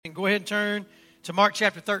go ahead and turn to Mark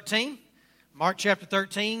chapter 13. Mark chapter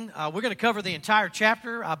 13. We're going to cover the entire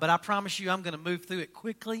chapter, but I promise you I'm going to move through it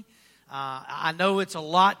quickly. I know it's a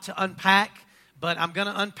lot to unpack, but I'm going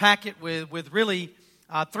to unpack it with really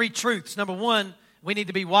three truths. Number one, we need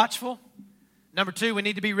to be watchful. Number two, we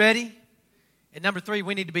need to be ready. And number three,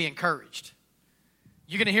 we need to be encouraged.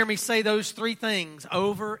 You're going to hear me say those three things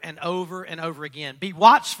over and over and over again. Be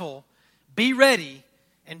watchful, be ready,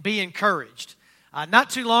 and be encouraged. Not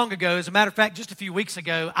too long ago, as a matter of fact, just a few weeks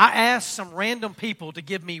ago, I asked some random people to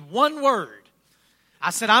give me one word. I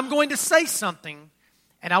said, I'm going to say something,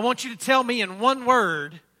 and I want you to tell me in one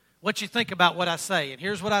word what you think about what I say. And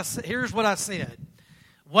here's what I said.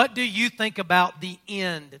 What do you think about the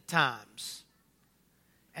end times?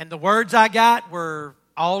 And the words I got were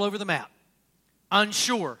all over the map.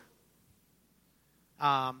 Unsure.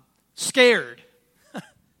 Scared.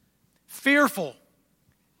 Fearful.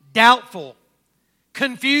 Doubtful.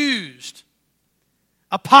 Confused.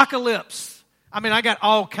 Apocalypse. I got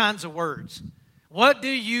all kinds of words. What do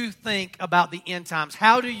you think about the end times?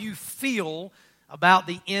 How do you feel about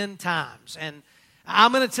the end times? And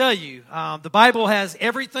I'm going to tell you, the Bible has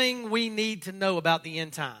everything we need to know about the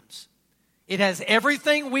end times. It has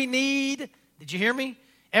everything we need. Did you hear me?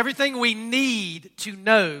 Everything we need to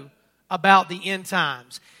know about the end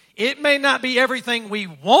times. It may not be everything we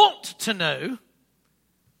want to know,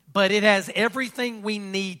 but it has everything we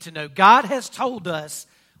need to know. God has told us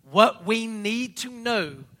what we need to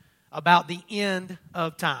know about the end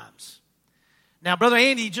of times. Now, Brother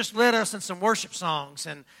Andy just led us in some worship songs,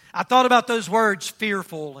 and I thought about those words,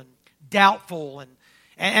 fearful and doubtful.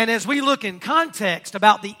 And as we look in context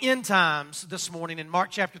about the end times this morning in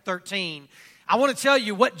Mark chapter 13, I want to tell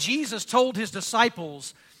you what Jesus told his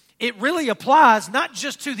disciples. It really applies not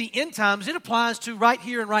just to the end times, it applies to right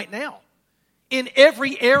here and right now. In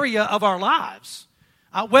every area of our lives,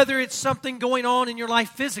 whether it's something going on in your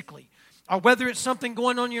life physically, or whether it's something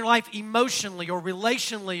going on in your life emotionally or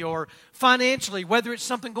relationally or financially, whether it's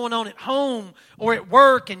something going on at home or at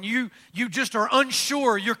work and you just are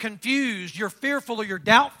unsure, you're confused, you're fearful or you're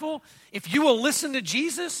doubtful, if you will listen to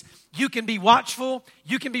Jesus, you can be watchful,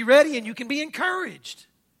 you can be ready, and you can be encouraged.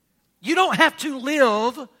 You don't have to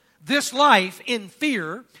live this life in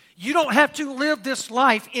fear. You don't have to live this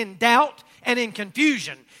life in doubt and in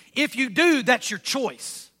confusion. If you do, that's your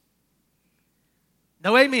choice.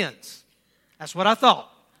 No amens. That's what I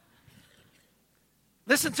thought.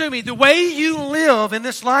 Listen to me. The way you live in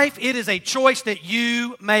this life, it is a choice that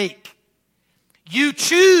you make. You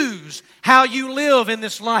choose how you live in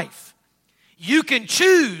this life. You can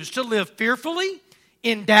choose to live fearfully,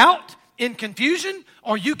 in doubt, in confusion,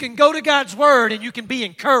 or you can go to God's Word and you can be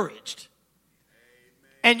encouraged.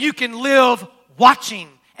 Amen. And you can live watching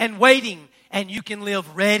and waiting, and you can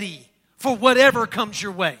live ready for whatever comes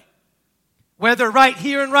your way. Whether right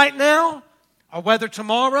here and right now, or whether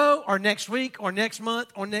tomorrow, or next week, or next month,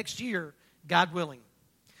 or next year, God willing.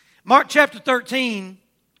 Mark chapter 13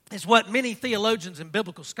 is what many theologians and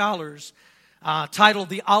biblical scholars titled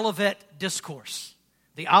the Olivet Discourse.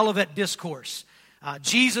 The Olivet Discourse.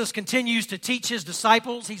 Jesus continues to teach his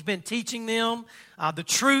disciples. He's been teaching them the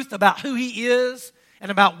truth about who he is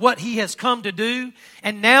and about what he has come to do.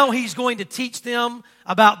 And now he's going to teach them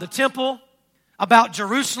about the temple, about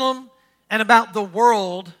Jerusalem, and about the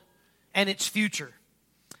world and its future.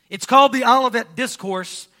 It's called the Olivet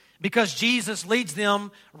Discourse because Jesus leads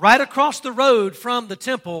them right across the road from the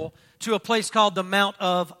temple to a place called the Mount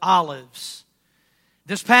of Olives.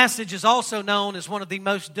 This passage is also known as one of the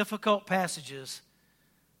most difficult passages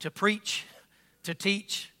to preach, to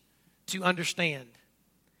teach, to understand.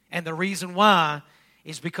 And the reason why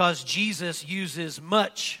is because Jesus uses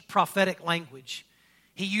much prophetic language.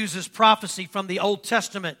 He uses prophecy from the Old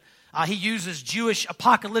Testament. He uses Jewish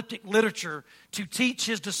apocalyptic literature to teach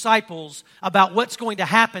his disciples about what's going to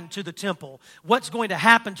happen to the temple, what's going to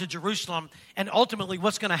happen to Jerusalem, and ultimately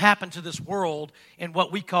what's going to happen to this world in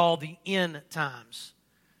what we call the end times.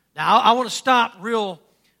 Now, I want to stop real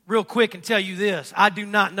quick and tell you this. I do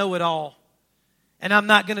not know it all, and I'm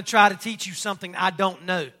not going to try to teach you something I don't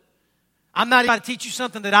know. I'm not going to teach you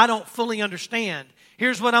something that I don't fully understand.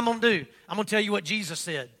 Here's what I'm going to do. I'm going to tell you what Jesus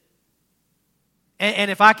said.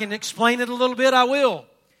 And if I can explain it a little bit, I will.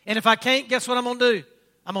 And if I can't, guess what I'm going to do?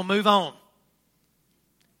 I'm going to move on.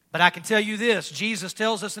 But I can tell you this. Jesus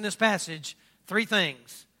tells us in this passage three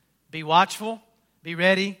things. Be watchful, be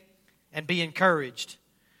ready, and be encouraged.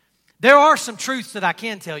 There are some truths that I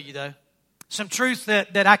can tell you, though. Some truths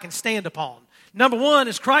that I can stand upon. Number one,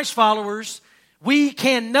 as Christ followers, we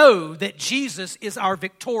can know that Jesus is our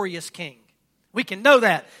victorious King. We can know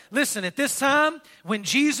that. Listen, at this time, when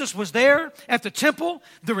Jesus was there at the temple,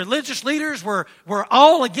 the religious leaders were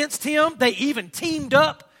all against him. They even teamed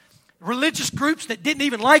up. Religious groups that didn't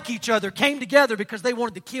even like each other came together because they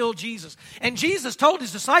wanted to kill Jesus. And Jesus told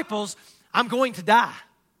his disciples, I'm going to die.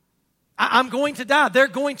 I'm going to die. They're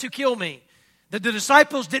going to kill me. The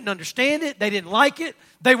disciples didn't understand it. They didn't like it.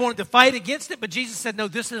 They wanted to fight against it. But Jesus said, no,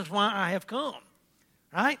 this is why I have come.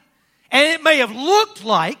 Right? And it may have looked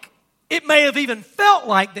like, it may have even felt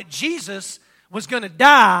like that Jesus was going to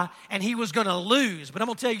die and he was going to lose. But I'm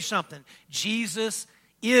going to tell you something. Jesus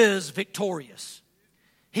is victorious.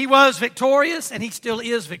 He was victorious and he still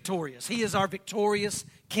is victorious. He is our victorious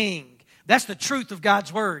King. That's the truth of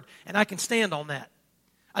God's Word, and I can stand on that.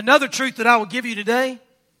 Another truth that I will give you today,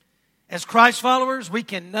 as Christ followers, we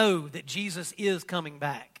can know that Jesus is coming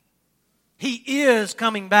back. He is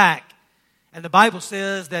coming back. And the Bible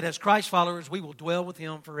says that as Christ followers, we will dwell with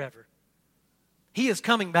him forever. He is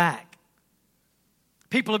coming back.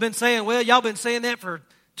 People have been saying, well, y'all been saying that for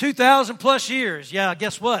 2,000 plus years. Yeah,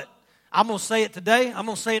 guess what? I'm going to say it today. I'm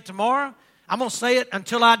going to say it tomorrow. I'm going to say it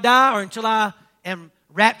until I die or until I am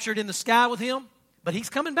raptured in the sky with him. But he's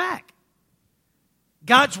coming back.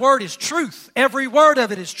 God's Word is truth. Every word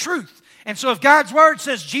of it is truth. And so if God's Word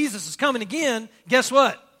says Jesus is coming again, guess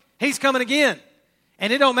what? He's coming again.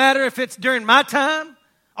 And it don't matter if it's during my time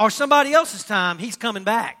or somebody else's time, he's coming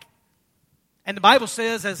back. And the Bible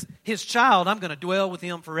says, as his child, I'm going to dwell with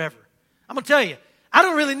him forever. I'm going to tell you, I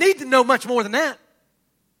don't really need to know much more than that.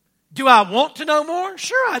 Do I want to know more?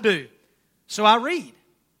 Sure I do. So I read.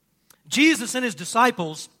 Jesus and his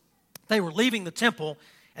disciples, they were leaving the temple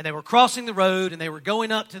and they were crossing the road and they were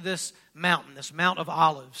going up to this mountain, this Mount of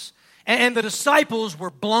Olives. And the disciples were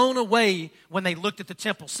blown away when they looked at the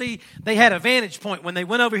temple. See, they had a vantage point. When they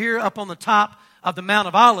went over here up on the top of the Mount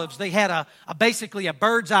of Olives, they had basically a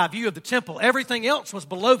bird's eye view of the temple. Everything else was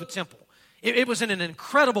below the temple. It was in an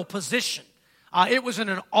incredible position. It was in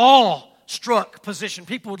an awe-struck position.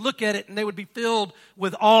 People would look at it and they would be filled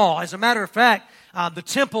with awe. As a matter of fact, the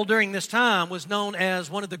temple during this time was known as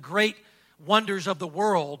one of the great wonders of the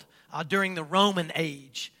world during the Roman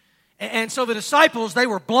age. And so the disciples, they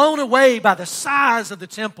were blown away by the size of the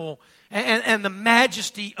temple and the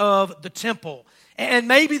majesty of the temple. And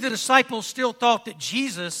maybe the disciples still thought that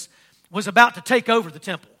Jesus was about to take over the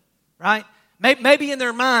temple, right? Maybe in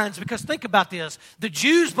their minds, because think about this. The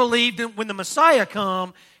Jews believed that when the Messiah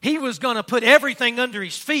come, he was going to put everything under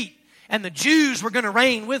his feet, and the Jews were going to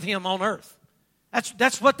reign with him on earth.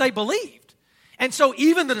 That's what they believed. And so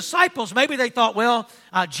even the disciples, maybe they thought, well,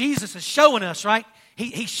 Jesus is showing us, right?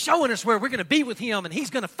 He's showing us where we're going to be with him, and he's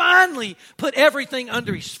going to finally put everything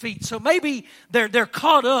under his feet. So maybe they're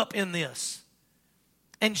caught up in this.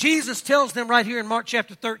 And Jesus tells them right here in Mark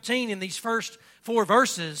chapter 13, in these first 4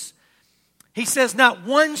 verses, he says, not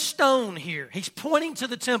one stone here. He's pointing to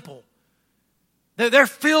the temple. They're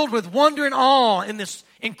filled with wonder and awe in this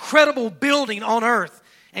incredible building on earth.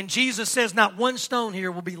 And Jesus says, not one stone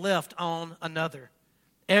here will be left on another.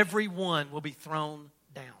 Every one will be thrown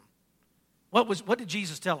down. What did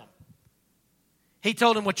Jesus tell them? He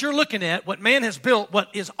told them, what you're looking at, what man has built, what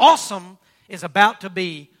is awesome, is about to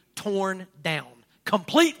be torn down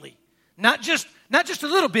completely. Not just a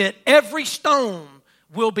little bit. Every stone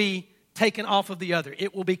will be taken off of the other.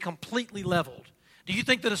 It will be completely leveled. Do you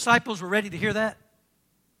think the disciples were ready to hear that?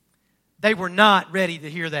 They were not ready to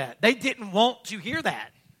hear that. They didn't want to hear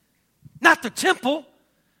that. Not the temple,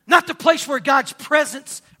 not the place where God's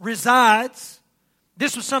presence resides.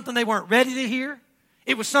 This was something they weren't ready to hear.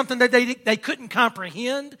 It was something that they couldn't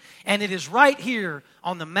comprehend. And it is right here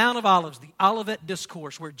on the Mount of Olives, the Olivet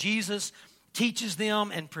Discourse, where Jesus teaches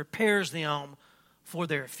them and prepares them for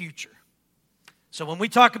their future. So when we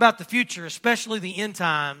talk about the future, especially the end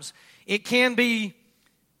times, it can be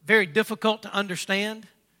very difficult to understand.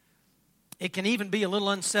 It can even be a little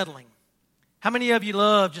unsettling. How many of you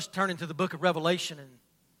love just turning to the book of Revelation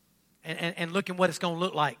and looking what it's going to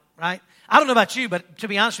look like, right? I don't know about you, but to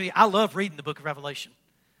be honest with you, I love reading the book of Revelation.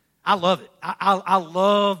 I love it. I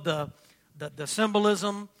love the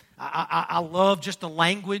symbolism. I love just the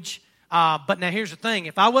language. But now here's the thing.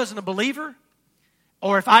 If I wasn't a believer,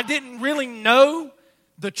 or if I didn't really know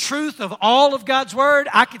the truth of all of God's Word,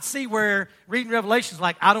 I could see where reading Revelation is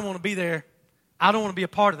like, I don't want to be there. I don't want to be a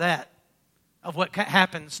part of that, of what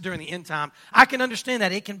happens during the end time. I can understand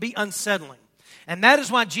that. It can be unsettling. And that is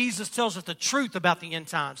why Jesus tells us the truth about the end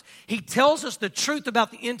times. He tells us the truth about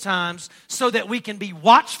the end times so that we can be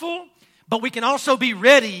watchful, but we can also be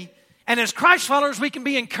ready. And as Christ followers, we can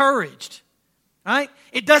be encouraged. Right?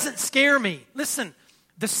 It doesn't scare me. Listen,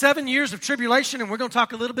 the 7 years of tribulation, and we're going to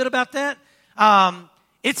talk a little bit about that.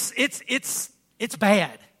 It's It's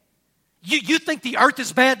bad. You think the earth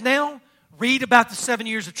is bad now? Read about the 7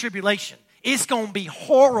 years of tribulation. It's going to be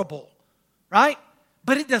horrible, right?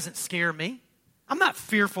 But it doesn't scare me. I'm not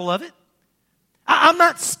fearful of it. I'm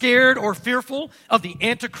not scared or fearful of the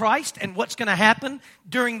Antichrist and what's going to happen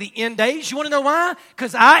during the end days. You want to know why?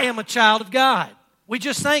 Because I am a child of God. We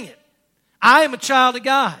just sang it. I am a child of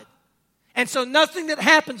God. And so nothing that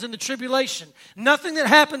happens in the tribulation, nothing that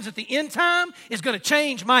happens at the end time is going to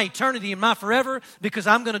change my eternity and my forever, because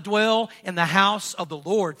I'm going to dwell in the house of the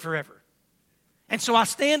Lord forever. And so I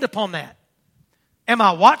stand upon that. Am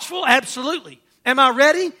I watchful? Absolutely. Am I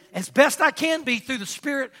ready? As best I can be through the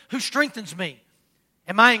Spirit who strengthens me.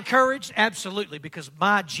 Am I encouraged? Absolutely, because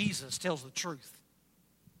my Jesus tells the truth.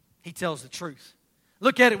 He tells the truth.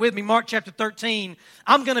 Look at it with me, Mark chapter 13.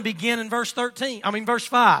 I'm going to begin in verse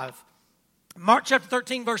 5. Mark chapter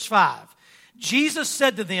 13, verse 5. Jesus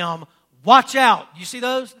said to them, watch out. You see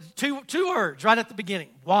those? Two words right at the beginning.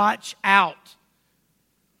 Watch out.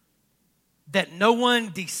 That no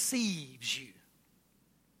one deceives you.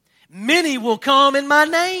 Many will come in my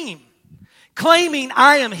name, claiming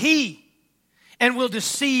I am he, and will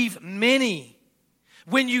deceive many.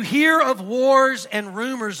 When you hear of wars and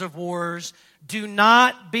rumors of wars, do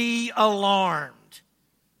not be alarmed.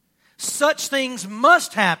 Such things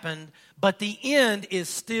must happen, but the end is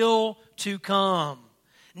still to come.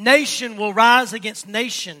 Nation will rise against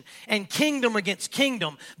nation, and kingdom against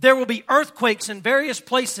kingdom. There will be earthquakes in various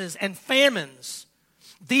places and famines.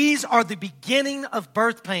 These are the beginning of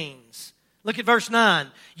birth pains. Look at verse 9.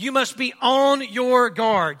 You must be on your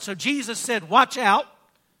guard. So Jesus said, watch out.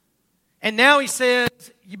 And now he says,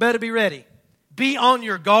 you better be ready. Be on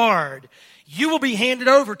your guard. You will be handed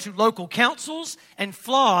over to local councils and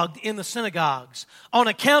flogged in the synagogues. On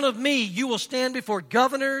account of me, you will stand before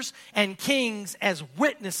governors and kings as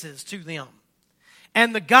witnesses to them.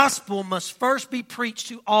 And the gospel must first be preached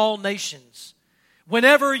to all nations.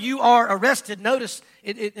 Whenever you are arrested, notice,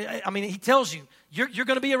 he tells you, you're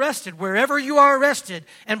going to be arrested. Wherever you are arrested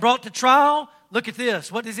and brought to trial, look at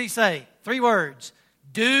this. What does he say? 3 words.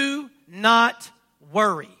 Do not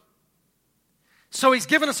worry. So he's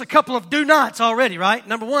given us a couple of do nots already, right?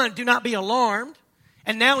 Number 1, do not be alarmed.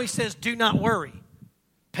 And now he says, do not worry.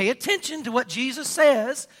 Pay attention to what Jesus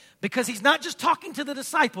says, because he's not just talking to the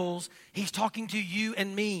disciples, he's talking to you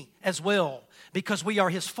and me as well, because we are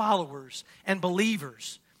his followers and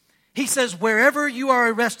believers. He says, wherever you are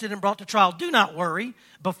arrested and brought to trial, do not worry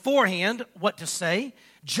beforehand what to say.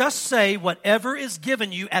 Just say whatever is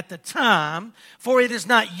given you at the time, for it is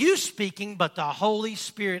not you speaking, but the Holy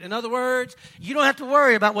Spirit. In other words, you don't have to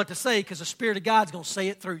worry about what to say, because the Spirit of God's going to say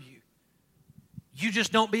it through you. You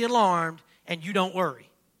just don't be alarmed, and you don't worry.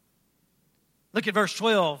 Look at verse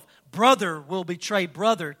 12. Brother will betray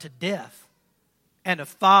brother to death, and a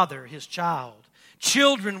father his child.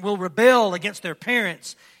 Children will rebel against their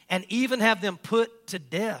parents, and even have them put to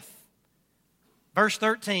death. Verse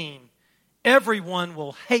 13. Everyone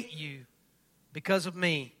will hate you because of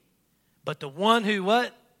me, but the one who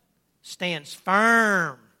what? Stands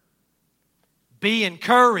firm. Be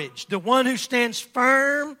encouraged. The one who stands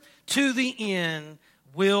firm to the end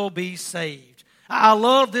will be saved. I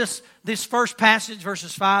love this first passage,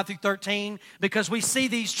 verses 5 through 13, because we see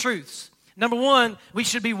these truths. Number 1, we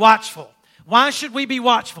should be watchful. Why should we be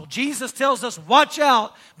watchful? Jesus tells us, watch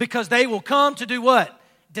out, because they will come to do what?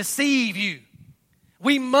 Deceive you.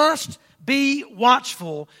 We must be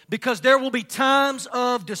watchful, because there will be times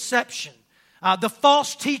of deception. The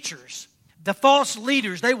false teachers, the false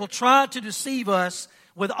leaders, they will try to deceive us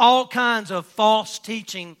with all kinds of false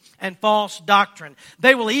teaching and false doctrine.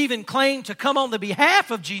 They will even claim to come on the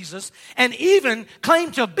behalf of Jesus and even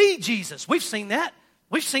claim to be Jesus. We've seen that.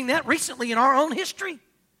 We've seen that recently in our own history.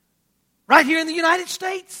 Right here in the United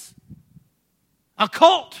States. A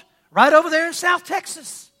cult right over there in South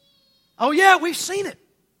Texas. Oh yeah, we've seen it.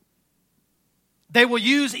 They will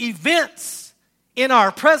use events in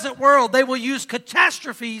our present world. They will use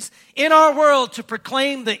catastrophes in our world to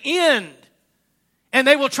proclaim the end. And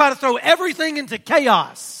they will try to throw everything into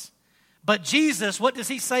chaos. But Jesus, what does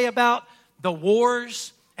he say about the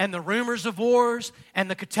wars and the rumors of wars and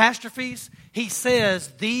the catastrophes? He says,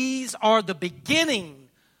 these are the beginning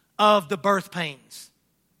of the birth pains.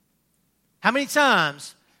 How many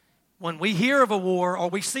times when we hear of a war or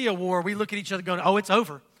we see a war, we look at each other going, oh, it's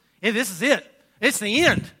over. This is it. It's the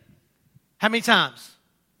end. How many times?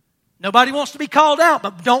 Nobody wants to be called out,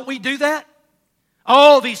 but don't we do that?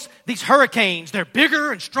 Oh, these hurricanes, they're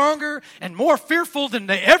bigger and stronger and more fearful than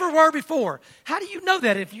they ever were before. How do you know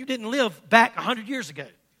that if you didn't live back 100 years ago?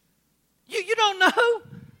 You don't know.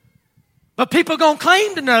 But people are going to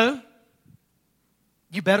claim to know.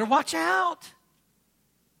 You better watch out.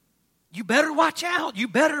 You better watch out. You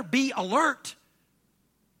better be alert.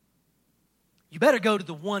 You better go to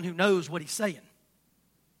the one who knows what he's saying.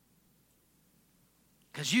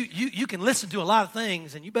 Because you can listen to a lot of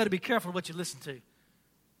things, and you better be careful what you listen to.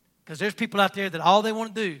 Because there's people out there that all they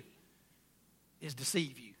want to do is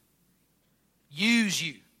deceive you, use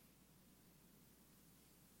you.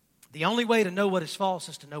 The only way to know what is false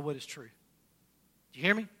is to know what is true. Do you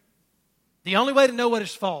hear me? The only way to know what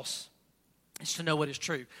is false is to know what is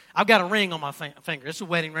true. I've got a ring on my finger. It's a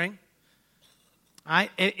wedding ring. All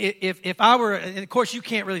right? If I were, and of course you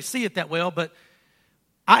can't really see it that well, but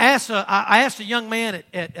I asked a young man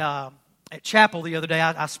at chapel the other day.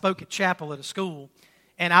 I spoke at chapel at a school,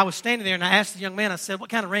 and I was standing there, and I asked the young man, I said, what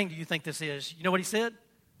kind of ring do you think this is? You know what he said?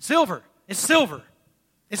 Silver. It's silver.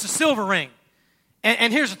 It's a silver ring.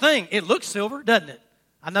 And here's the thing. It looks silver, doesn't it?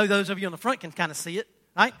 I know those of you on the front can kind of see it,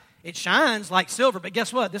 right? It shines like silver, but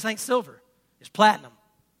guess what? This ain't silver. It's platinum.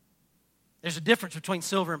 There's a difference between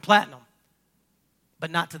silver and platinum,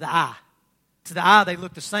 but not to the eye. To the eye, they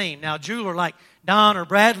look the same. Now, a jeweler like Don or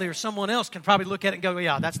Bradley or someone else can probably look at it and go,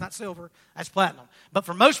 yeah, that's not silver, that's platinum. But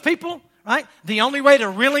for most people, right, the only way to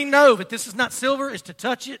really know that this is not silver is to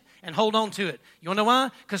touch it and hold on to it. You want to know why?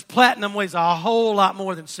 Because platinum weighs a whole lot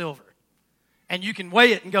more than silver. And you can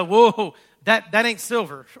weigh it and go, whoa, that ain't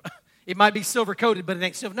silver. It might be silver coated, but it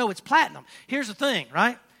ain't silver. No, it's platinum. Here's the thing,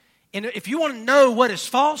 right? And if you want to know what is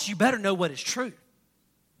false, you better know what is true,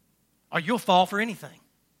 or you'll fall for anything.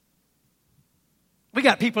 We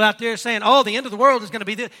got people out there saying, oh, the end of the world is going to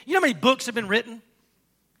be this. You know how many books have been written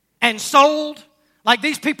and sold? Like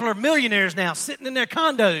these people are millionaires now sitting in their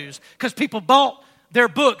condos because people bought their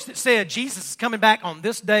books that said Jesus is coming back on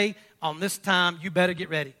this day, on this time. You better get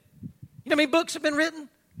ready. You know how many books have been written?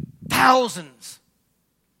 Thousands.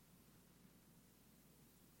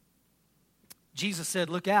 Jesus said,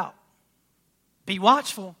 look out. Be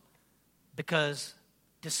watchful because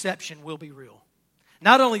deception will be real.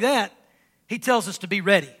 Not only that, he tells us to be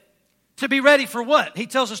ready. To be ready for what? He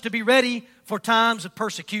tells us to be ready for times of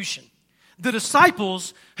persecution. The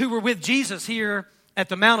disciples who were with Jesus here at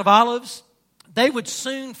the Mount of Olives, they would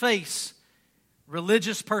soon face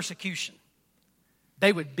religious persecution.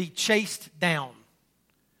 They would be chased down.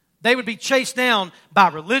 They would be chased down by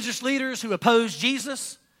religious leaders who opposed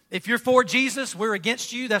Jesus. If you're for Jesus, we're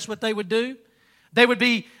against you. That's what they would do. They would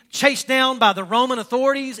be chased down by the Roman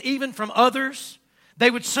authorities, even from others.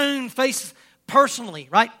 They would soon face personally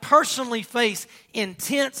face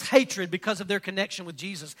intense hatred because of their connection with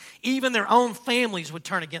Jesus. Even their own families would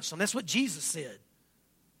turn against them. That's what Jesus said.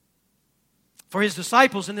 For his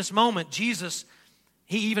disciples in this moment, Jesus,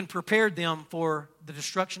 he even prepared them for the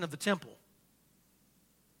destruction of the temple.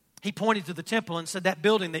 He pointed to the temple and said, that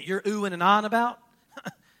building that you're oohing and ahhing about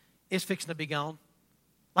is fixing to be gone.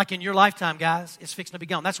 Like in your lifetime, guys, it's fixing to be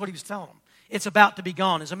gone. That's what he was telling them. It's about to be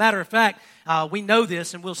gone. As a matter of fact, we know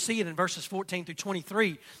this, and we'll see it in verses 14 through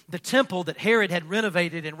 23. The temple that Herod had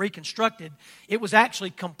renovated and reconstructed, it was actually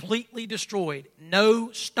completely destroyed.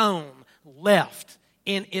 No stone left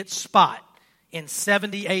in its spot in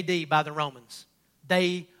 70 AD by the Romans.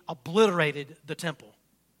 They obliterated the temple.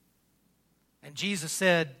 And Jesus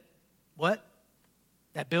said, what?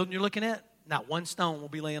 That building you're looking at? Not one stone will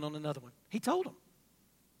be laying on another one. He told them.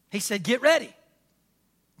 He said, get ready.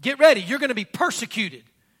 Get ready. You're going to be persecuted.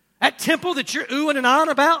 That temple that you're oohing and ahhing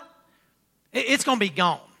about, it's going to be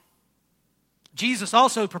gone. Jesus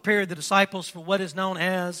also prepared the disciples for what is known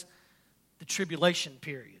as the tribulation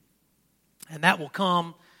period. And that will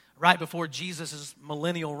come right before Jesus'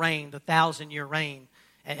 millennial reign, the 1,000-year reign.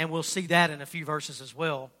 And we'll see that in a few verses as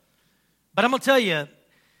well. But I'm going to tell you,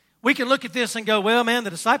 we can look at this and go, well, man, the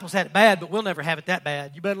disciples had it bad, but we'll never have it that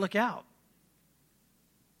bad. You better look out.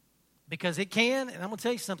 Because it can, and I'm going to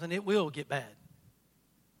tell you something, it will get bad.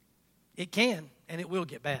 It can, and it will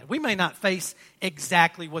get bad. We may not face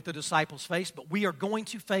exactly what the disciples faced, but we are going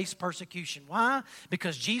to face persecution. Why?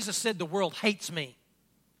 Because Jesus said the world hates me.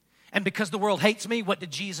 And because the world hates me, what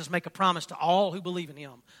did Jesus make a promise to all who believe in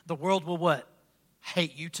him? The world will what?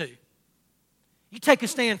 Hate you too. You take a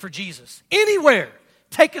stand for Jesus. Anywhere,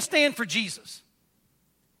 take a stand for Jesus.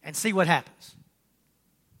 And see what happens.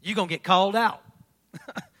 You're going to get called out.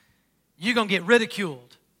 You're going to get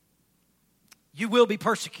ridiculed. You will be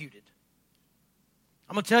persecuted.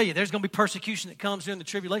 I'm going to tell you, there's going to be persecution that comes during the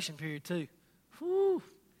tribulation period too. Whew.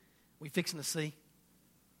 We fixing to see.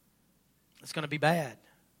 It's going to be bad.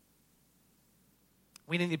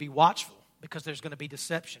 We need to be watchful because there's going to be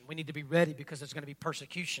deception. We need to be ready because there's going to be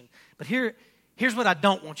persecution. But here's what I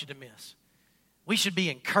don't want you to miss. We should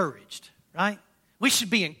be encouraged, right? We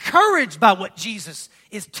should be encouraged by what Jesus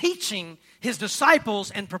is teaching his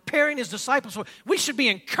disciples and preparing his disciples for. We should be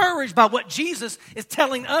encouraged by what Jesus is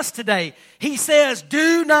telling us today. He says,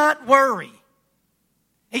 do not worry.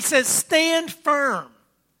 He says, stand firm.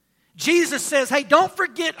 Jesus says, hey, don't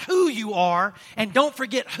forget who you are and don't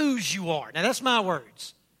forget whose you are. Now, that's my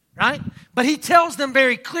words, right? But he tells them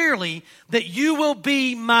very clearly that you will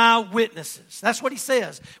be my witnesses. That's what he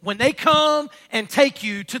says. When they come and take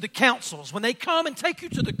you to the councils, when they come and take you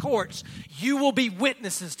to the courts, you will be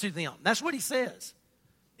witnesses to them. That's what he says.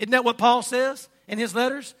 Isn't that what Paul says in his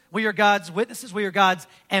letters? We are God's witnesses. We are God's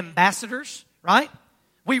ambassadors, right?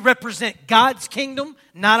 We represent God's kingdom,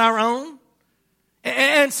 not our own.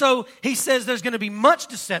 And so he says there's going to be much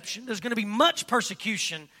deception. There's going to be much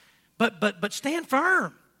persecution. But stand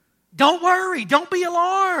firm. Don't worry. Don't be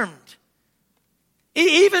alarmed.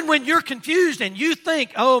 Even when you're confused and you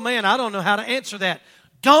think, oh man, I don't know how to answer that.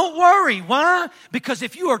 Don't worry. Why? Because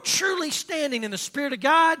if you are truly standing in the Spirit of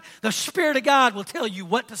God, the Spirit of God will tell you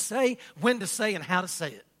what to say, when to say, and how to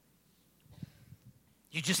say it.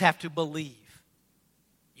 You just have to believe.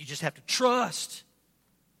 You just have to trust.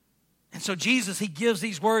 And so Jesus, he gives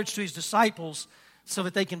these words to his disciples so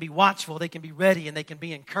that they can be watchful, they can be ready, and they can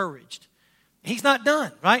be encouraged. He's not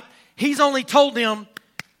done, right? He's only told them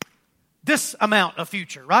this amount of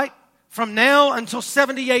future, right? From now until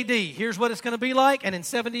 70 AD, here's what it's going to be like. And in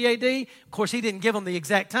 70 AD, of course, he didn't give them the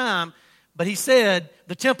exact time, but he said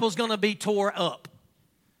the temple's going to be tore up.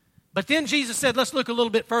 But then Jesus said, let's look a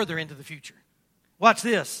little bit further into the future. Watch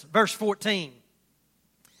this, verse 14.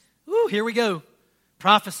 Ooh, here we go.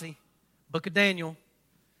 Prophecy, book of Daniel.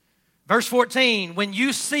 Verse 14, when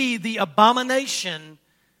you see the abomination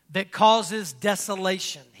that causes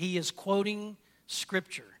desolation. He is quoting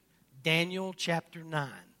Scripture, Daniel chapter 9.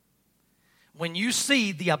 When you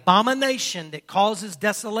see the abomination that causes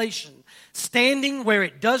desolation standing where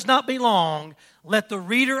it does not belong, let the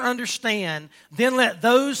reader understand. Then let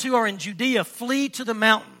those who are in Judea flee to the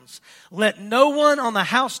mountains. Let no one on the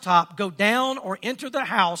housetop go down or enter the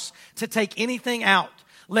house to take anything out.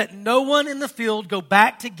 Let no one in the field go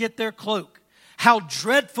back to get their cloak. How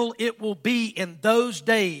dreadful it will be in those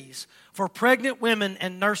days for pregnant women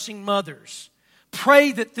and nursing mothers.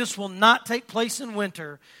 Pray that this will not take place in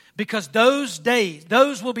winter, because those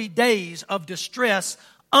will be days of distress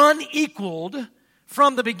unequaled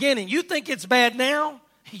from the beginning. You think it's bad now?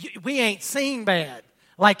 We ain't seen bad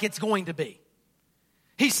like it's going to be.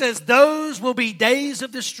 He says those will be days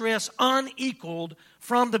of distress unequaled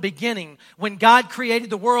from the beginning, when God created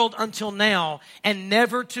the world until now, and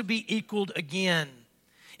never to be equaled again.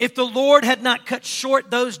 If the Lord had not cut short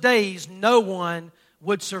those days, no one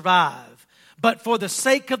would survive. But for the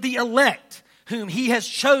sake of the elect, whom he has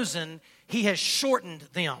chosen, he has shortened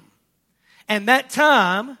them. And at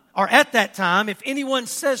that time, if anyone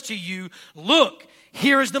says to you, look,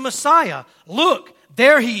 here is the Messiah. Look,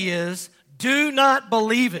 there he is. Do not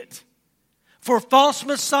believe it. For false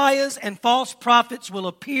messiahs and false prophets will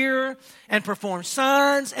appear and perform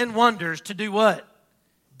signs and wonders to do what?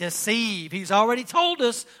 Deceive. He's already told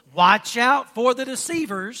us, watch out for the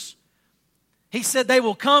deceivers. He said they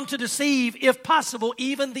will come to deceive, if possible,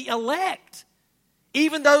 even the elect.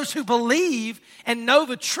 Even those who believe and know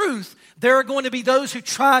the truth, there are going to be those who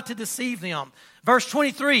try to deceive them. Verse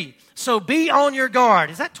 23, so be on your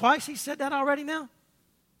guard. Is that twice he said that already now?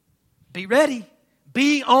 Be ready.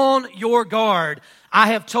 Be on your guard. I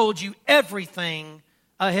have told you everything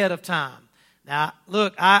ahead of time. Now,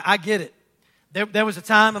 look, I get it. There was a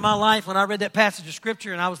time in my life when I read that passage of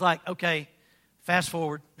Scripture and I was like, okay, fast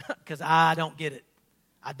forward, because I don't get it.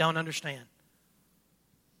 I don't understand.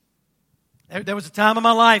 There was a time in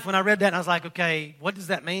my life when I read that and I was like, okay, what does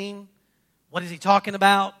that mean? What is he talking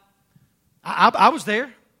about? I was there.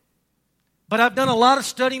 But I've done a lot of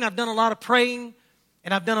studying, I've done a lot of praying,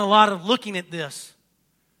 and I've done a lot of looking at this.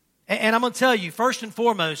 And I'm going to tell you, first and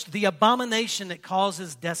foremost, the abomination that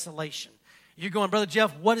causes desolation. You're going, Brother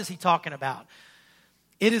Jeff, what is he talking about?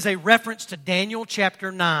 It is a reference to Daniel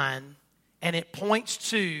chapter 9, and it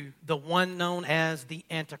points to the one known as the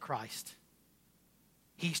Antichrist.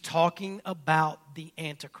 He's talking about the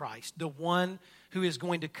Antichrist, the one who is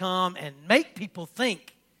going to come and make people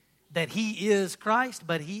think that he is Christ,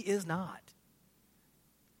 but he is not.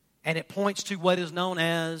 And it points to what is known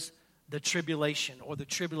as the tribulation or the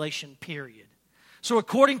tribulation period. So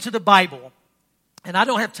according to the Bible, and I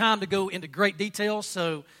don't have time to go into great detail,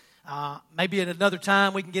 so maybe at another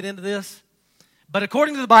time we can get into this. But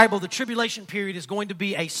according to the Bible, the tribulation period is going to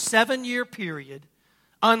be a 7-year period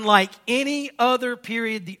unlike any other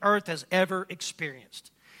period the earth has ever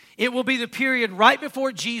experienced. It will be the period right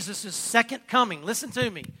before Jesus' second coming. Listen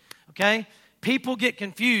to me, okay? People get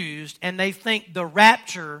confused and they think the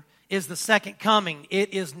rapture is the second coming.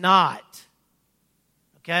 It is not.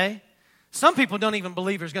 Okay? Some people don't even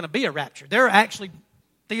believe there's going to be a rapture. There are actually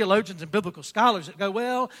theologians and biblical scholars that go,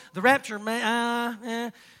 well, the rapture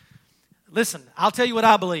may, Listen, I'll tell you what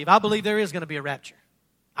I believe. I believe there is going to be a rapture.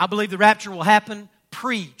 I believe the rapture will happen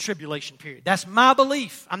pre-tribulation period. That's my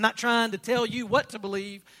belief. I'm not trying to tell you what to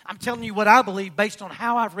believe. I'm telling you what I believe based on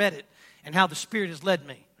how I've read it and how the Spirit has led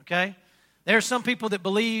me, okay? There are some people that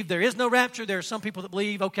believe there is no rapture. There are some people that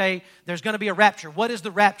believe, okay, there's going to be a rapture. What is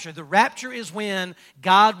the rapture? The rapture is when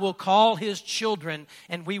God will call His children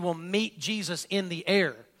and we will meet Jesus in the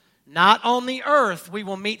air. Not on the earth. We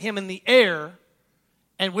will meet Him in the air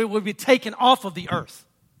and we will be taken off of the earth.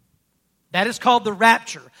 That is called the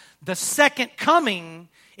rapture. The second coming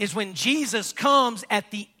is when Jesus comes at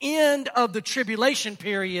the end of the tribulation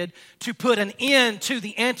period to put an end to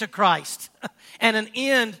the Antichrist and an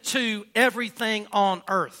end to everything on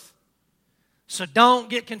earth. So don't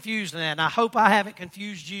get confused in that. And I hope I haven't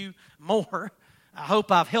confused you more. I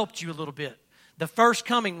hope I've helped you a little bit. The first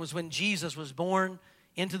coming was when Jesus was born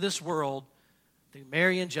into this world through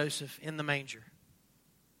Mary and Joseph in the manger.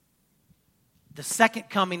 The second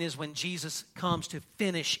coming is when Jesus comes to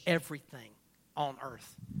finish everything on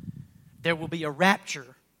earth. There will be a rapture.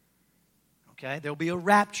 Okay? There will be a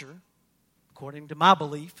rapture, according to my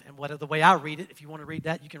belief and the way I read it. If you want to read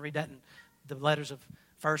that, you can read that in the letters of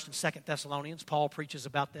 1st and 2nd Thessalonians. Paul preaches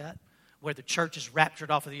about that, where the church is raptured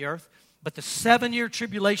off of the earth. But the 7-year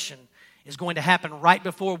tribulation is going to happen right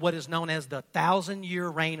before what is known as the 1,000-year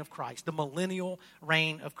reign of Christ, the millennial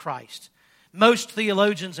reign of Christ. Most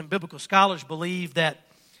theologians and biblical scholars believe that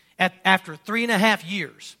after 3.5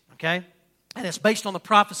 years, okay, and it's based on the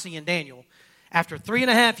prophecy in Daniel, after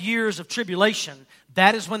 3.5 years of tribulation,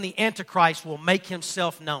 that is when the Antichrist will make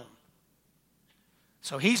himself known.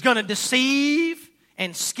 So he's going to deceive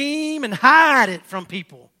and scheme and hide it from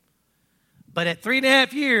people. But at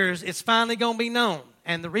 3.5 years, it's finally going to be known.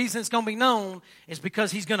 And the reason it's going to be known is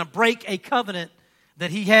because he's going to break a covenant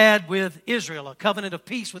that he had with Israel, a covenant of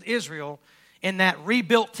peace with Israel in that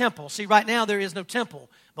rebuilt temple. See, right now there is no temple.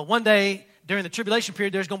 But one day during the tribulation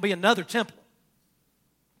period, there's going to be another temple.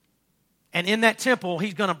 And in that temple,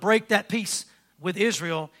 he's going to break that peace with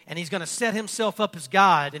Israel, and he's going to set himself up as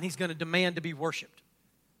God, and he's going to demand to be worshiped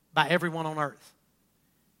by everyone on earth.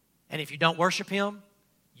 And if you don't worship him,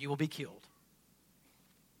 you will be killed.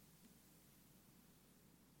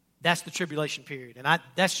 That's the tribulation period. And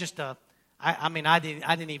that's just I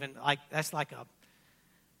didn't even, like, that's like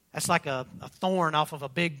a thorn off of a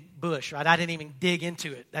big bush, right? I didn't even dig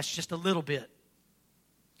into it. That's just a little bit.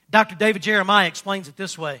 Dr. David Jeremiah explains it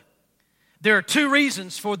this way. There are 2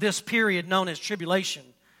 reasons for this period known as tribulation.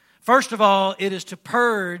 First of all, it is to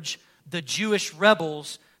purge the Jewish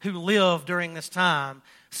rebels who lived during this time.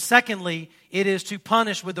 Secondly, it is to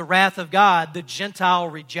punish with the wrath of God the Gentile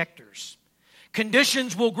rejectors.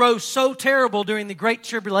 Conditions will grow so terrible during the Great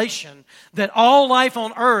Tribulation that all life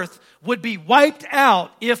on earth would be wiped out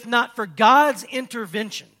if not for God's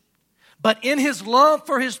intervention. But in His love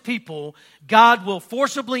for His people, God will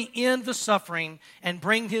forcibly end the suffering and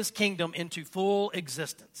bring His kingdom into full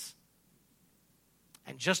existence.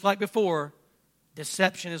 And just like before,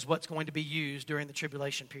 deception is what's going to be used during the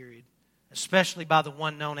tribulation period, especially by the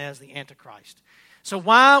one known as the Antichrist. So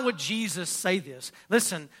why would Jesus say this?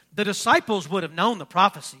 Listen, the disciples would have known the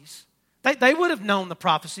prophecies. They would have known the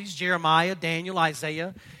prophecies, Jeremiah, Daniel,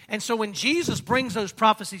 Isaiah. And so when Jesus brings those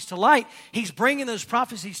prophecies to light, He's bringing those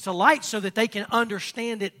prophecies to light so that they can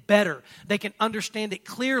understand it better. They can understand it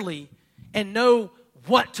clearly and know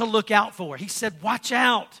what to look out for. He said, watch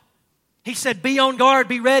out. He said, be on guard,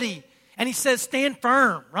 be ready. And He says, stand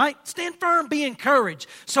firm, right? Stand firm, be encouraged.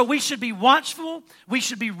 So we should be watchful. We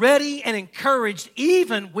should be ready and encouraged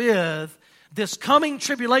even with this coming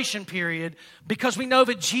tribulation period because we know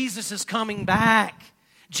that Jesus is coming back.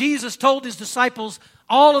 Jesus told His disciples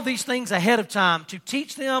all of these things ahead of time to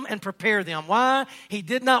teach them and prepare them. Why? He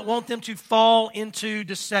did not want them to fall into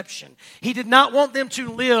deception. He did not want them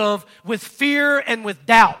to live with fear and with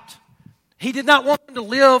doubt. He did not want them to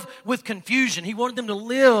live with confusion. He wanted them to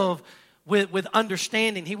live with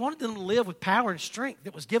understanding. He wanted them to live with power and strength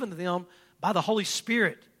that was given to them by the Holy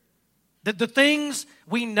Spirit. The things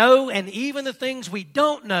we know and even the things we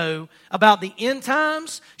don't know about the end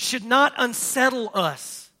times should not unsettle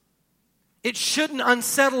us. It shouldn't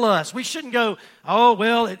unsettle us. We shouldn't go, oh,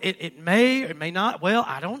 well, it may or it may not. Well,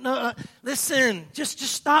 I don't know. Listen, just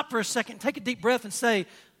stop for a second. Take a deep breath and say,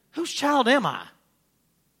 whose child am I?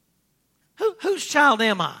 Whose child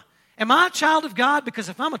am I? Am I a child of God? Because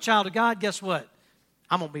if I'm a child of God, guess what?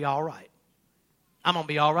 I'm going to be all right. I'm going to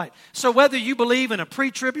be all right. So whether you believe in a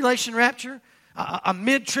pre-tribulation rapture, a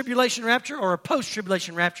mid-tribulation rapture, or a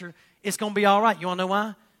post-tribulation rapture, it's going to be all right. You want to know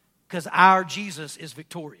why? Because our Jesus is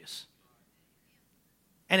victorious.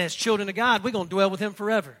 And as children of God, we're going to dwell with Him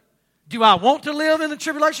forever. Do I want to live in the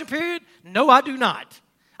tribulation period? No, I do not.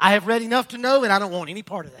 I have read enough to know, and I don't want any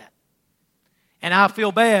part of that. And I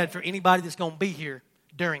feel bad for anybody that's going to be here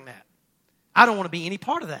during that. I don't want to be any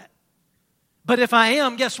part of that. But if I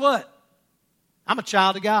am, guess what? I'm a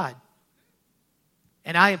child of God.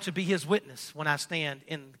 And I am to be His witness when I stand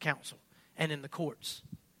in the council and in the courts.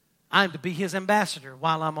 I am to be His ambassador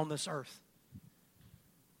while I'm on this earth.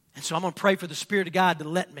 And so I'm going to pray for the Spirit of God to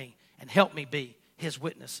let me and help me be His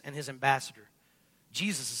witness and His ambassador.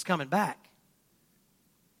 Jesus is coming back.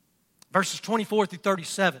 Verses 24 through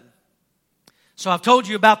 37. So I've told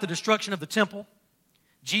you about the destruction of the temple.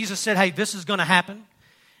 Jesus said, hey, this is going to happen.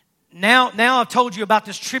 Now I've told you about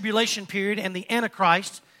this tribulation period and the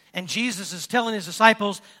Antichrist. And Jesus is telling His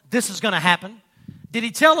disciples, this is going to happen. Did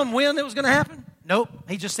He tell them when it was going to happen? Nope.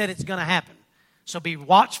 He just said it's going to happen. So be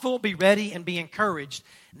watchful, be ready, and be encouraged.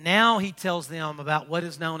 Now He tells them about what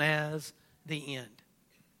is known as the end.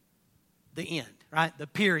 The end, right? The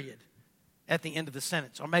period at the end of the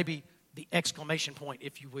sentence. Or maybe the exclamation point,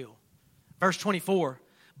 if you will. Verse 24.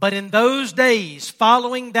 But in those days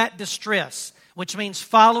following that distress, which means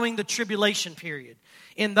following the tribulation period,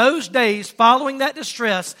 in those days following that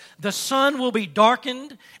distress, the sun will be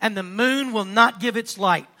darkened and the moon will not give its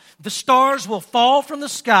light. The stars will fall from the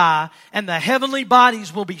sky and the heavenly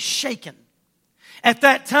bodies will be shaken. At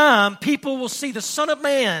that time, people will see the Son of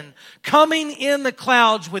Man coming in the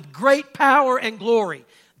clouds with great power and glory.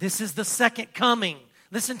 This is the second coming.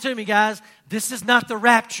 Listen to me, guys. This is not the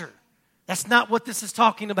rapture. That's not what this is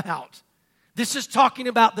talking about. This is talking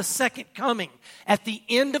about the second coming. At the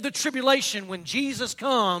end of the tribulation, when Jesus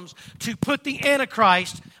comes to put the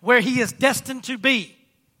Antichrist where he is destined to be.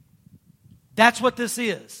 That's what this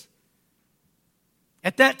is.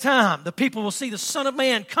 At that time, the people will see the Son of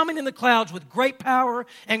Man coming in the clouds with great power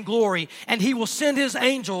and glory, and He will send His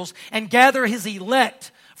angels and gather His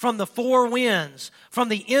elect from the four winds, from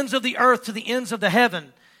the ends of the earth to the ends of the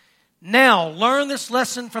heaven. Now, learn this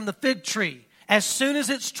lesson from the fig tree. As soon as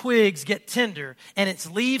its twigs get tender and its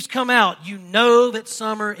leaves come out, you know that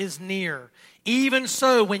summer is near. Even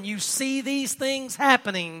so, when you see these things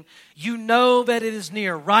happening, you know that it is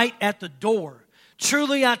near, right at the door.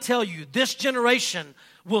 Truly, I tell you, this generation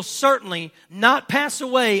will certainly not pass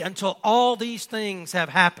away until all these things have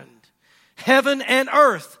happened. Heaven and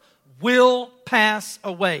earth will pass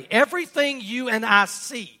away. Everything you and I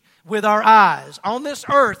see with our eyes on this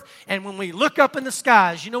earth, and when we look up in the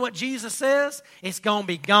skies, you know what Jesus says? It's going to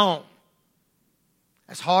be gone.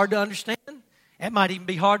 That's hard to understand. It might even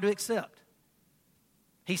be hard to accept.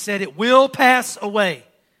 He said it will pass away.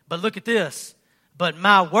 But look at this. But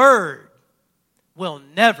my word will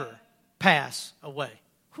never pass away.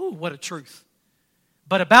 Whew, what a truth.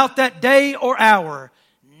 But about that day or hour,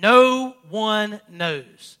 no one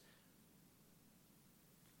knows.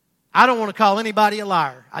 I don't want to call anybody a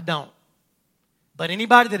liar. I don't. But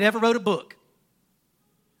anybody that ever wrote a book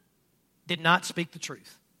did not speak the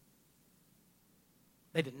truth.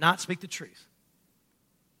 They did not speak the truth.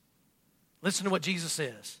 Listen to what Jesus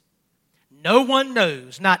says. No one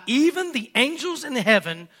knows, not even the angels in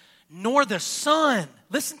heaven, nor the Son.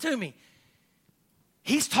 Listen to me.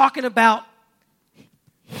 He's talking about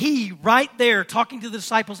He right there talking to the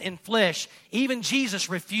disciples in flesh. Even Jesus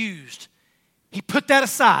refused. He put that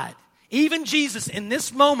aside. Even Jesus in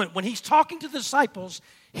this moment when He's talking to the disciples,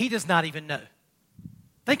 He does not even know.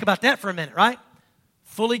 Think about that for a minute, right?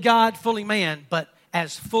 Fully God, fully man, but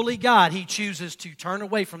as fully God, He chooses to turn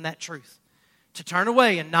away from that truth. To turn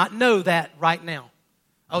away and not know that right now.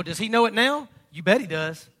 Oh, does He know it now? You bet He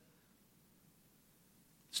does.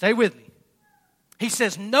 Stay with me. He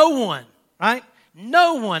says no one, right?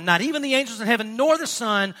 No one, not even the angels in heaven, nor the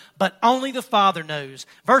Son, but only the Father knows.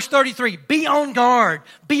 Verse 33, be on guard,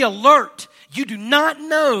 be alert. You do not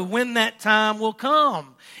know when that time will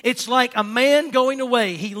come. It's like a man going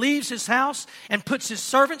away. He leaves his house and puts his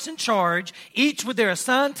servants in charge, each with their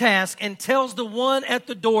assigned task, and tells the one at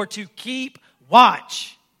the door to keep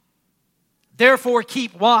watch. Therefore,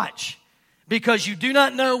 keep watch, because you do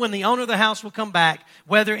not know when the owner of the house will come back,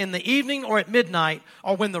 whether in the evening or at midnight,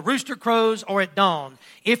 or when the rooster crows or at dawn.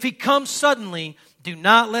 If he comes suddenly, do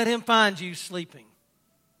not let him find you sleeping.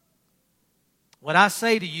 What I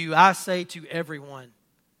say to you, I say to everyone.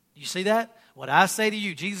 Do you see that? What I say to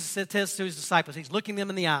you, Jesus said to His disciples, He's looking them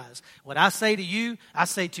in the eyes. What I say to you, I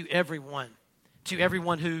say to everyone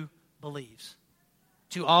who believes,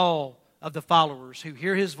 to all of the followers who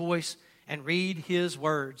hear His voice and read his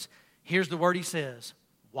words. Here's the word he says,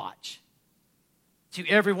 watch. To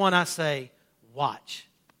everyone I say, watch.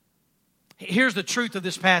 Here's the truth of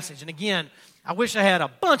this passage. And again, I wish I had a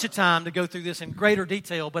bunch of time to go through this in greater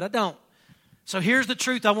detail, but I don't. So here's the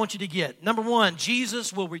truth I want you to get. Number one,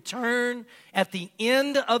 Jesus will return at the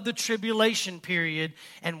end of the tribulation period.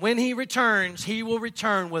 And when he returns, he will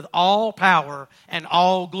return with all power and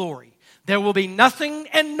all glory. There will be nothing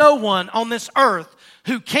and no one on this earth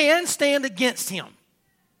who can stand against him.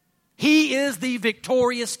 He is the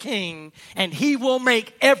victorious king, and he will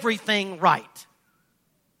make everything right.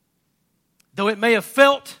 Though it may have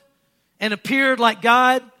felt and appeared like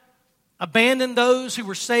God abandoned those who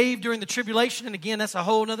were saved during the tribulation, and again, that's a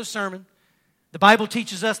whole other sermon. The Bible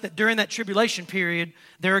teaches us that during that tribulation period,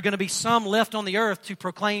 there are going to be some left on the earth to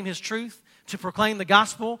proclaim his truth, to proclaim the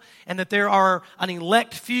gospel, and that there are an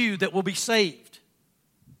elect few that will be saved.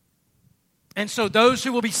 And so those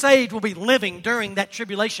who will be saved will be living during that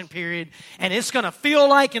tribulation period, and it's going to feel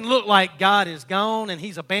like and look like God is gone and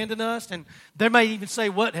he's abandoned us, and they may even say,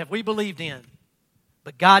 what have we believed in?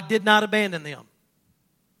 But God did not abandon them.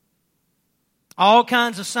 All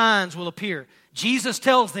kinds of signs will appear. Jesus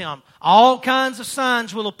tells them, all kinds of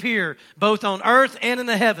signs will appear, both on earth and in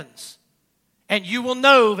the heavens. And you will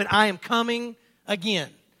know that I am coming again.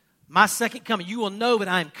 My second coming. You will know that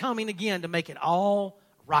I am coming again to make it all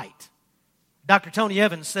right. Dr. Tony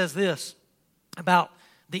Evans says this about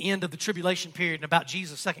the end of the tribulation period and about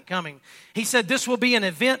Jesus' second coming. He said, this will be an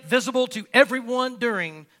event visible to everyone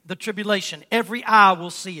during the tribulation. Every eye will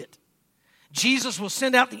see it. Jesus will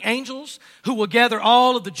send out the angels who will gather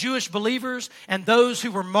all of the Jewish believers and those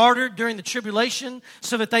who were martyred during the tribulation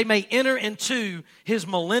so that they may enter into his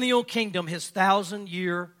millennial kingdom, his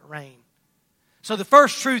 1,000-year reign. So the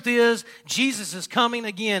first truth is Jesus is coming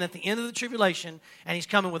again at the end of the tribulation, and he's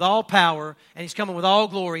coming with all power, and he's coming with all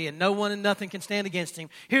glory, and no one and nothing can stand against him.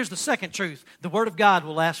 Here's the second truth. The Word of God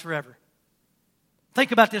will last forever.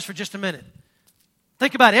 Think about this for just a minute.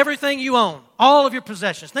 Think about everything you own, all of your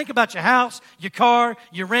possessions. Think about your house, your car,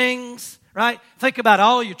 your rings, right? Think about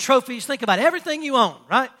all your trophies. Think about everything you own,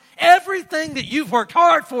 right? Everything that you've worked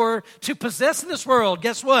hard for to possess in this world,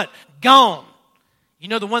 guess what? Gone. You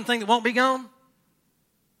know the one thing that won't be gone?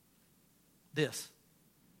 This.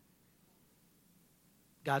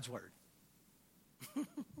 God's Word.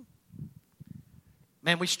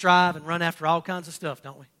 Man, we strive and run after all kinds of stuff,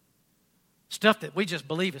 don't we? Stuff that we just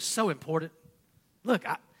believe is so important. Look,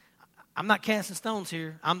 I'm not casting stones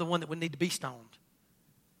here. I'm the one that would need to be stoned.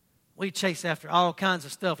 We chase after all kinds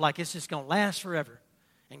of stuff like it's just going to last forever.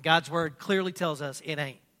 And God's Word clearly tells us it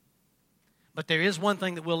ain't. But there is one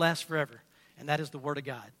thing that will last forever, and that is the Word of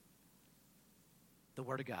God. The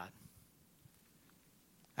Word of God.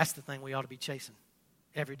 That's the thing we ought to be chasing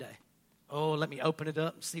every day. Oh, let me open it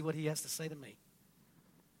up and see what he has to say to me.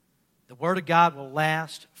 The Word of God will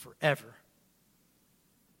last forever.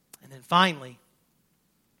 And then finally,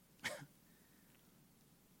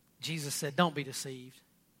 Jesus said, don't be deceived.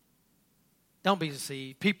 Don't be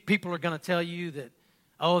deceived. People are going to tell you that,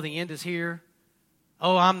 oh, the end is here.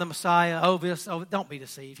 Oh, I'm the Messiah. Oh, this. Oh, don't be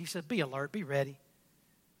deceived. He said, be alert. Be ready.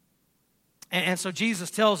 And so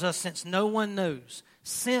Jesus tells us, since no one knows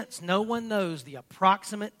the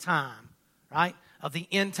approximate time, right, of the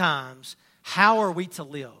end times, how are we to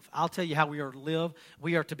live? I'll tell you how we are to live.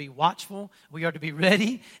 We are to be watchful, we are to be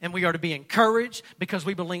ready, and we are to be encouraged because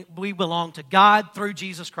we belong to God through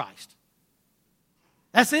Jesus Christ.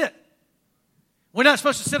 That's it. We're not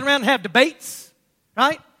supposed to sit around and have debates,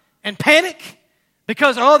 right, and panic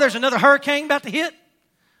because, oh, there's another hurricane about to hit,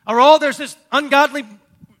 or, oh, there's this ungodly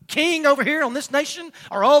king over here on this nation,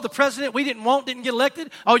 or, oh, the president we didn't want didn't get elected.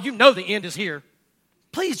 Oh, you know the end is here.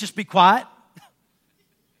 Please just be quiet.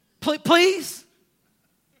 Please.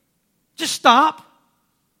 Just stop.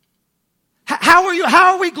 How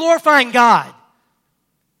are we glorifying God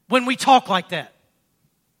when we talk like that?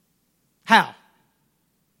 How?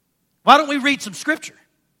 Why don't we read some scripture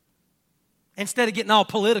instead of getting all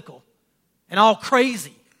political and all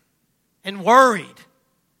crazy and worried?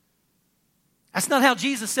 That's not how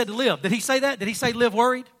Jesus said to live. Did he say that? Did he say live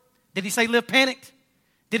worried? Did he say live panicked?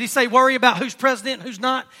 Did he say worry about who's president and who's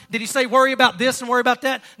not? Did he say worry about this and worry about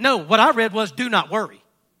that? No, what I read was do not worry.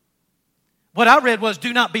 What I read was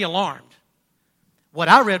do not be alarmed. What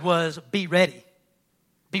I read was be ready.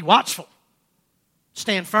 Be watchful.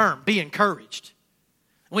 Stand firm. Be encouraged.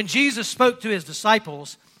 When Jesus spoke to his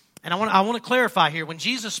disciples, and I want to clarify here, when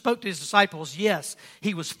Jesus spoke to his disciples, yes,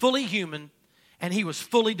 he was fully human and he was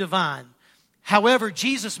fully divine. However,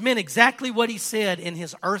 Jesus meant exactly what he said in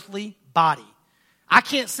his earthly body. I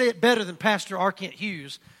can't say it better than Pastor R. Kent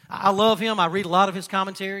Hughes. I love him. I read a lot of his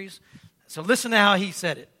commentaries. So listen to how he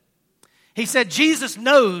said it. He said, Jesus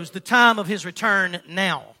knows the time of his return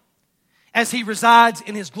now, as he resides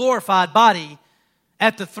in his glorified body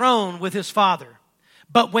at the throne with his Father.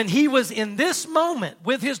 But when he was in this moment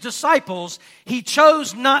with his disciples, he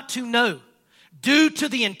chose not to know, due to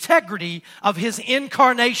the integrity of his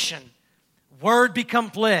incarnation. Word become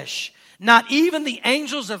flesh. Not even the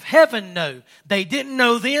angels of heaven know. They didn't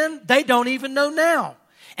know then. They don't even know now.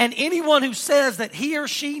 And anyone who says that he or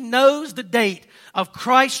she knows the date of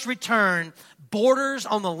Christ's return borders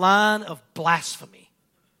on the line of blasphemy.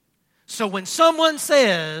 So when someone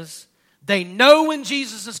says they know when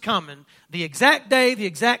Jesus is coming, the exact day, the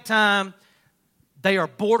exact time, they are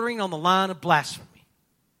bordering on the line of blasphemy.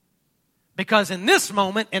 Because in this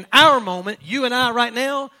moment, in our moment, you and I right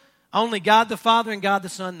now, only God the Father and God the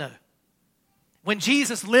Son know. When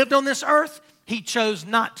Jesus lived on this earth, he chose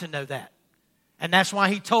not to know that. And that's why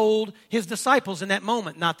he told his disciples in that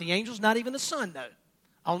moment, not the angels, not even the Son know,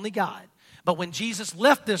 only God. But when Jesus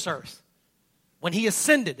left this earth, when he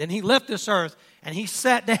ascended and he left this earth and he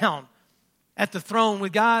sat down at the throne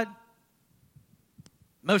with God,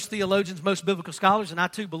 most theologians, most biblical scholars, and I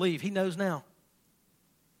too believe he knows now.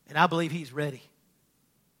 And I believe he's ready.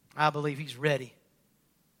 I believe he's ready.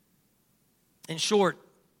 In short,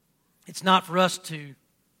 it's not for us to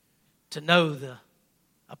know the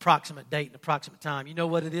approximate date and approximate time. You know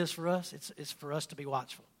what it is for us? It's for us to be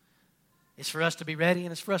watchful. It's for us to be ready,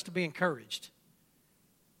 and it's for us to be encouraged.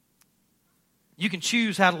 You can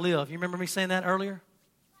choose how to live. You remember me saying that earlier?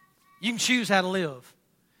 You can choose how to live.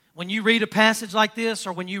 When you read a passage like this,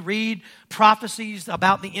 or when you read prophecies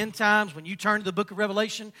about the end times, when you turn to the book of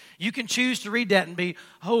Revelation, you can choose to read that and be,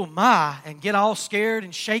 oh my, and get all scared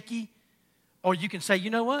and shaky. Or you can say, you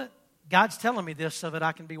know what? God's telling me this so that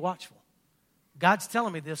I can be watchful. God's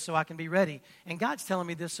telling me this so I can be ready. And God's telling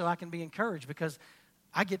me this so I can be encouraged, because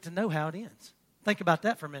I get to know how it ends. Think about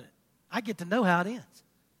that for a minute. I get to know how it ends.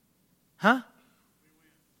 Huh?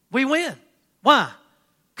 We win. Why?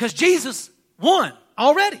 Because Jesus won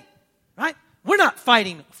already, right? We're not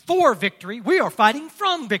fighting for victory. We are fighting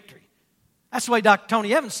from victory. That's the way Dr.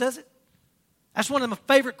 Tony Evans says it. That's one of my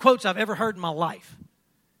favorite quotes I've ever heard in my life.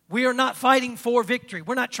 We are not fighting for victory.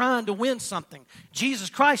 We're not trying to win something. Jesus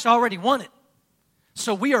Christ already won it.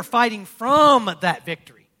 So we are fighting from that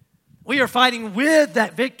victory. We are fighting with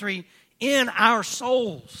that victory in our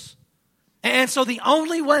souls. And so the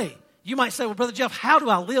only way, you might say, well, Brother Jeff, how do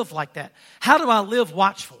I live like that? How do I live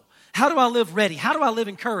watchful? How do I live ready? How do I live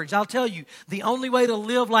encouraged? I'll tell you, the only way to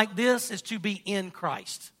live like this is to be in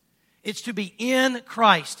Christ. It's to be in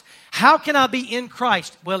Christ. How can I be in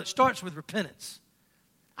Christ? Well, it starts with repentance.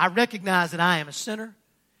 I recognize that I am a sinner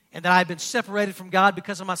and that I've been separated from God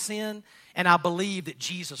because of my sin, and I believe that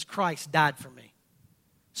Jesus Christ died for me.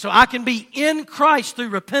 So I can be in Christ through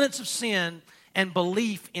repentance of sin and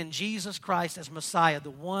belief in Jesus Christ as Messiah, the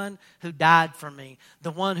one who died for me,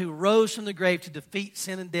 the one who rose from the grave to defeat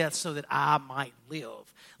sin and death so that I might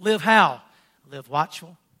live. Live how? Live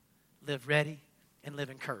watchful, live ready, and live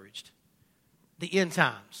encouraged. The end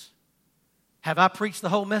times. Have I preached the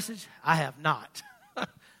whole message? I have not.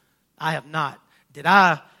 I have not. Did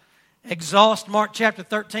I exhaust Mark chapter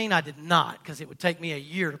 13? I did not, because it would take me a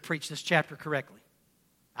year to preach this chapter correctly.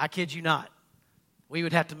 I kid you not. We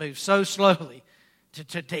would have to move so slowly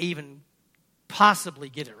to even possibly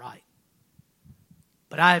get it right.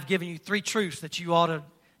 But I have given you 3 truths that you ought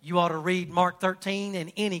to read Mark 13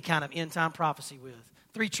 and any kind of end time prophecy with.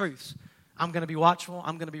 3 truths. I'm going to be watchful,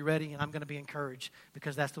 I'm going to be ready, and I'm going to be encouraged,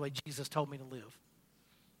 because that's the way Jesus told me to live.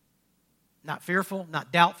 Not fearful,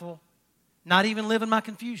 not doubtful, not even live in my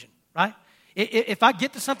confusion, right? If I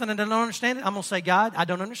get to something and I don't understand it, I'm going to say, God, I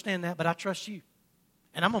don't understand that, but I trust you.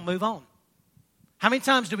 And I'm going to move on. How many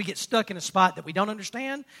times do we get stuck in a spot that we don't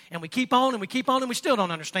understand, and we keep on and we keep on and we still don't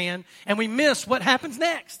understand, and we miss what happens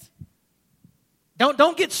next?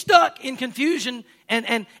 Don't get stuck in confusion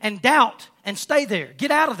and doubt and stay there. Get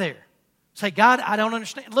out of there. Say, God, I don't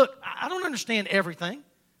understand. Look, I don't understand everything.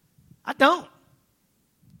 I don't.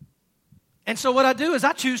 And so what I do is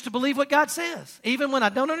I choose to believe what God says. Even when I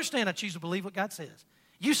don't understand, I choose to believe what God says.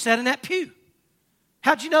 You sat in that pew.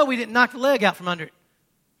 How'd you know we didn't knock the leg out from under it?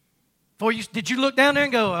 Did you look down there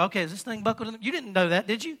and go, okay, is this thing buckled in? You didn't know that,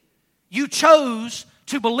 did you? You chose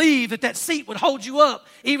to believe that seat would hold you up,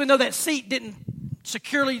 even though that seat didn't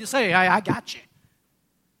securely say, hey, I got you.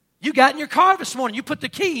 You got in your car this morning, you put the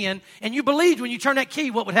key in, and you believed when you turned that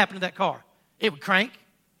key, what would happen to that car? It would crank.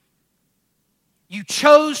 You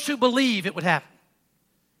chose to believe it would happen.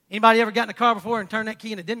 Anybody ever got in a car before and turned that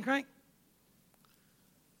key and it didn't crank?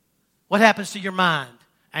 What happens to your mind?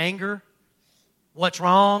 Anger? What's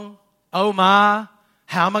wrong? Oh my,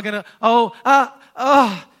 How am I going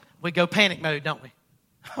to, we go panic mode, don't we?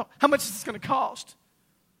 How much is this going to cost?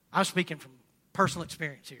 I'm speaking from personal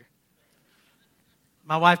experience here.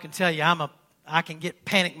 My wife can tell you I can get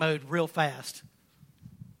panic mode real fast.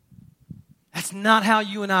 That's not how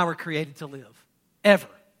you and I were created to live, ever.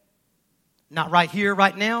 Not right here,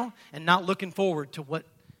 right now, and not looking forward to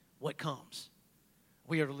what comes.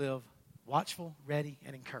 We are to live watchful, ready,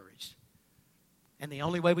 and encouraged. And the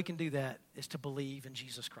only way we can do that is to believe in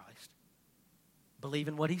Jesus Christ. Believe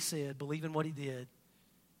in what He said, believe in what He did,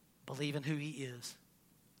 believe in who He is.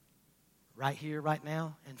 Right here, right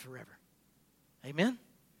now, and forever. Amen?